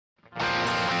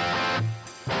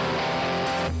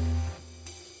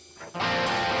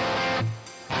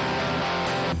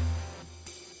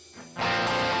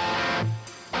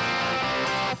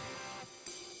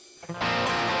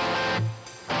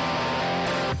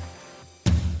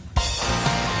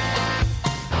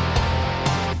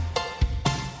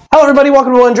everybody,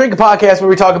 welcome to One Drink, a podcast where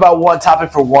we talk about one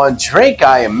topic for one drink.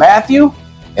 I am Matthew,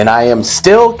 and I am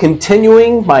still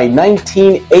continuing my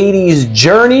 1980s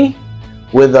journey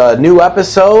with a new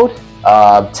episode.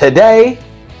 Today,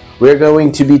 we're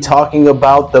going to be talking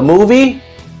about the movie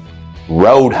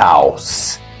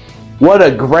Roadhouse. What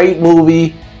a great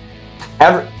movie.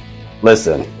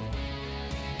 Listen,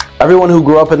 everyone who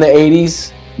grew up in the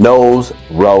 80s knows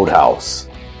Roadhouse.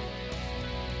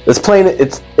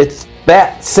 It's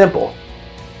that simple.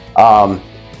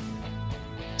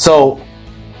 So,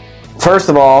 first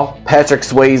of all, Patrick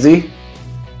Swayze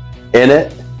in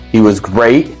it. He was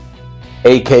great,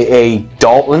 aka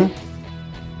Dalton.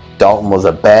 Dalton was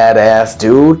a badass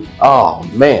dude. Oh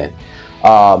man.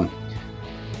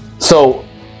 So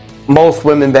most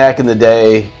women back in the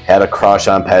day had a crush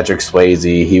on Patrick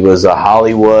Swayze. He was a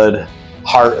Hollywood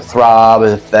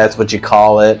heartthrob, if that's what you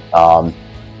call it.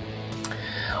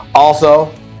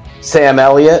 Also, Sam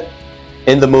Elliott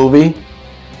in the movie.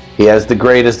 He has the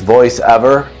greatest voice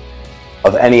ever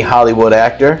of any Hollywood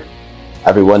actor.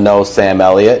 Everyone knows Sam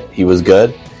Elliott. He was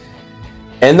good.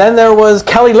 And then there was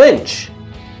Kelly Lynch,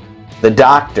 the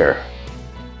doctor,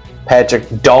 Patrick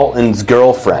Dalton's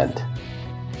girlfriend.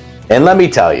 And let me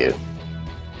tell you,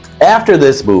 after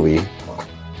this movie,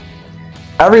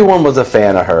 everyone was a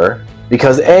fan of her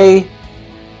because A,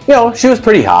 she was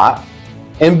pretty hot,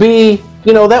 and B,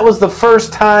 that was the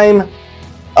first time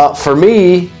for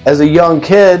me as a young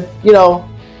kid,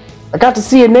 I got to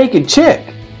see a naked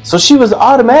chick. So she was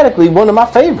automatically one of my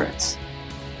favorites.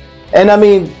 And I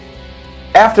mean,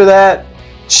 after that,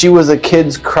 she was a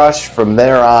kid's crush from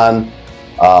there on,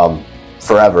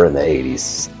 forever in the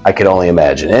 80s. I could only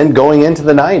imagine. And going into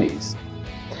the 90s.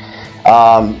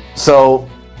 So,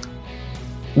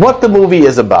 what the movie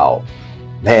is about.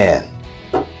 Man,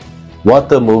 what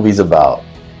the movie's about.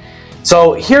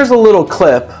 So, here's a little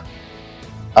clip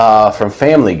from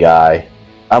Family Guy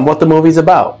on what the movie's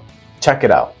about. Check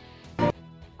it out.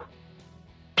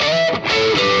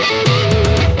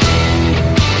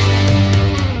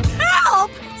 Help!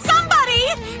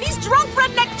 Somebody! These drunk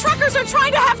redneck truckers are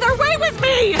trying to have their way with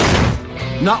me!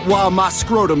 Not while my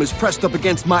scrotum is pressed up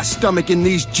against my stomach in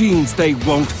these jeans, they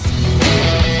won't.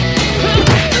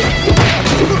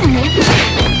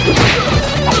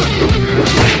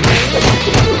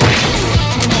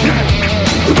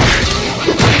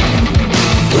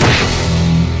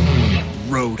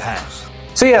 Roadhouse.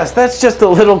 So yes, that's just a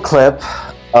little clip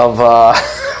of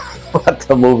what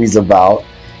the movie's about.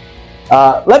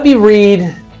 Let me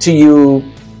read to you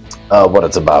what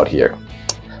it's about here.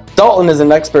 Dalton is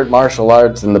an expert martial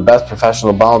arts and the best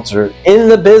professional bouncer in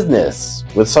the business.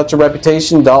 With such a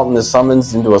reputation, Dalton is summoned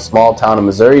into a small town in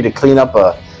Missouri to clean up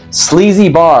a sleazy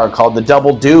bar called the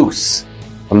Double Deuce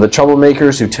from the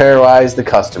troublemakers who terrorize the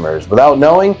customers, without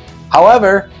knowing,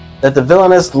 however, that the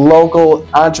villainous local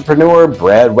entrepreneur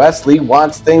Brad Wesley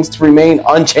wants things to remain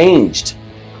unchanged.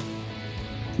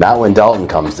 Not when Dalton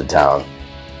comes to town.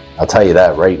 I'll tell you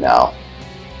that right now.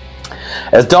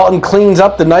 As Dalton cleans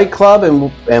up the nightclub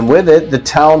and with it the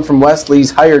town from Wesley's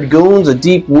hired goons, a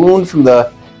deep wound from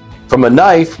a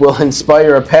knife will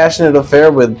inspire a passionate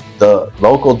affair with the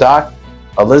local Doc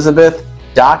Elizabeth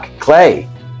Doc Clay.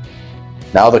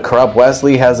 Now the corrupt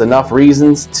Wesley has enough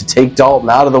reasons to take Dalton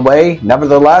out of the way.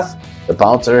 Nevertheless, the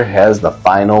bouncer has the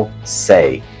final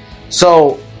say.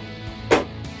 So,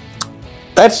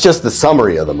 that's just the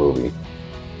summary of the movie.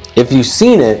 If you've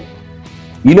seen it,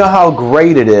 you know how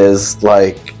great it is,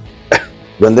 like,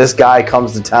 when this guy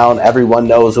comes to town, everyone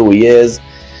knows who he is.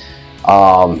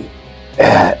 And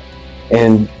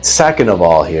second of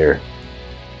all here,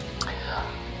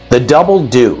 the Double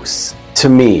Deuce, to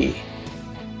me,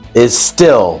 is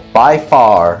still, by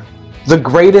far, the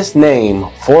greatest name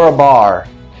for a bar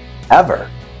ever.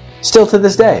 Still to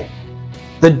this day.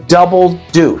 The Double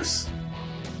Deuce.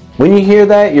 When you hear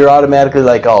that, you're automatically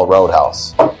like, oh,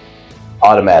 Roadhouse.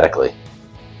 Automatically.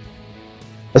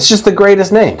 It's just the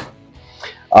greatest name.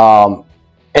 And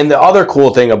the other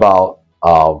cool thing about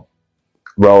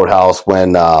Roadhouse,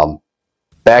 when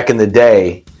back in the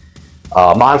day,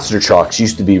 monster trucks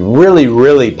used to be really,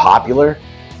 really popular.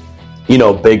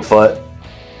 Bigfoot,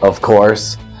 of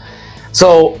course.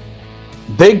 So,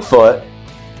 Bigfoot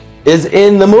is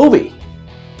in the movie.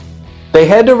 They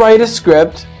had to write a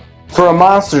script for a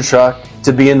monster truck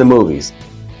to be in the movies,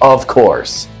 of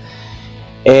course.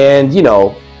 And,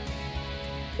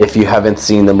 if you haven't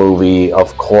seen the movie,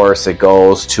 of course, it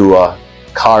goes to a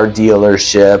car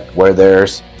dealership where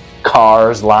there's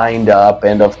cars lined up,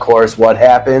 and of course, what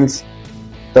happens?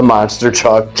 The monster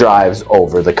truck drives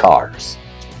over the cars.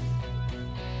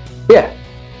 Yeah,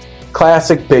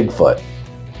 classic Bigfoot.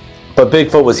 But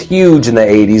Bigfoot was huge in the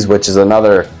 80s, which is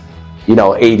another,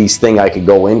 80s thing I could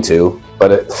go into.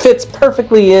 But it fits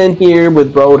perfectly in here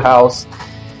with Roadhouse.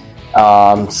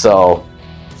 So,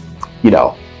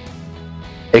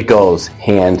 it goes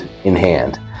hand in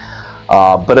hand.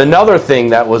 But another thing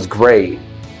that was great,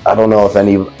 I don't know if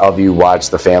any of you watched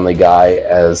The Family Guy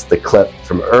as the clip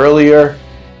from earlier,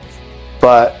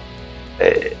 but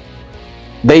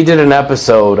they did an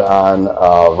episode on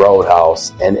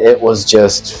Roadhouse, and it was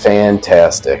just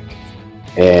fantastic.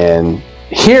 And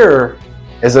here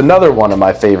is another one of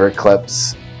my favorite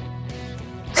clips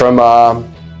from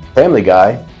Family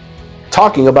Guy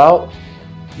talking about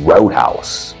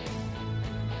Roadhouse.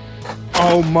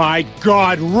 Oh my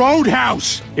God,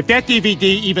 Roadhouse! If that DVD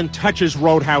even touches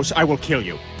Roadhouse, I will kill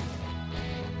you.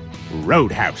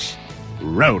 Roadhouse.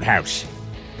 Roadhouse.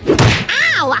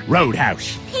 Ow!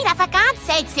 Roadhouse. Peter, for God's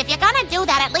sakes, if you're gonna do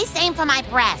that, at least aim for my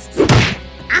breasts.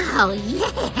 Oh,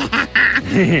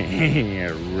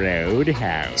 yeah.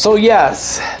 Roadhouse. So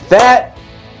yes, that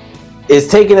is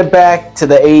taking it back to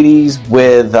the 80s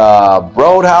with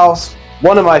Roadhouse.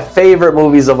 One of my favorite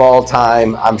movies of all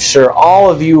time. I'm sure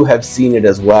all of you have seen it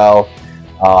as well.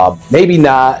 Maybe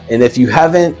not. And if you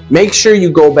haven't, make sure you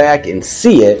go back and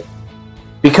see it,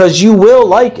 because you will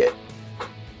like it.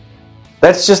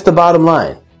 That's just the bottom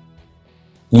line.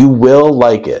 You will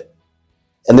like it.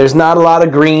 And there's not a lot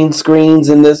of green screens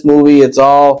in this movie. It's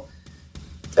all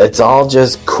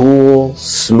just cool,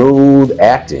 smooth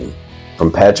acting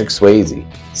from Patrick Swayze.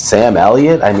 Sam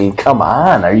Elliott? I mean, come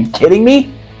on. Are you kidding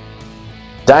me?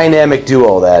 Dynamic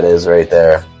duo that is right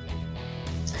there.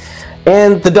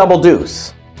 And the Double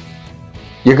Deuce.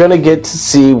 You're going to get to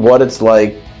see what it's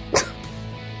like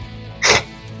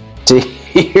to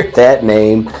hear that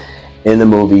name in the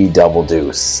movie Double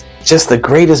Deuce. Just the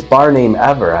greatest bar name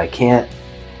ever. I can't...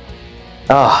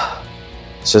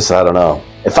 it's just, I don't know.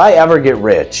 If I ever get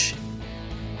rich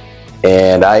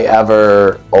and I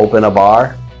ever open a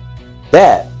bar,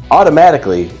 that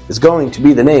automatically is going to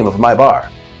be the name of my bar.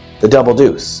 The Double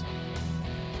Deuce.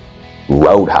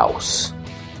 Roadhouse.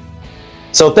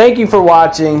 So thank you for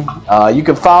watching. You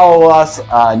can follow us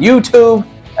on YouTube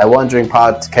at One Drink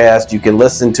Podcast. You can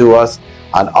listen to us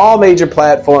on all major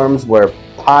platforms where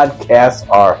podcasts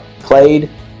are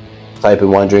played. Type in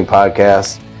One Drink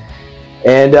Podcast.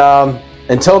 And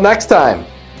until next time,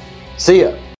 see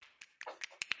ya.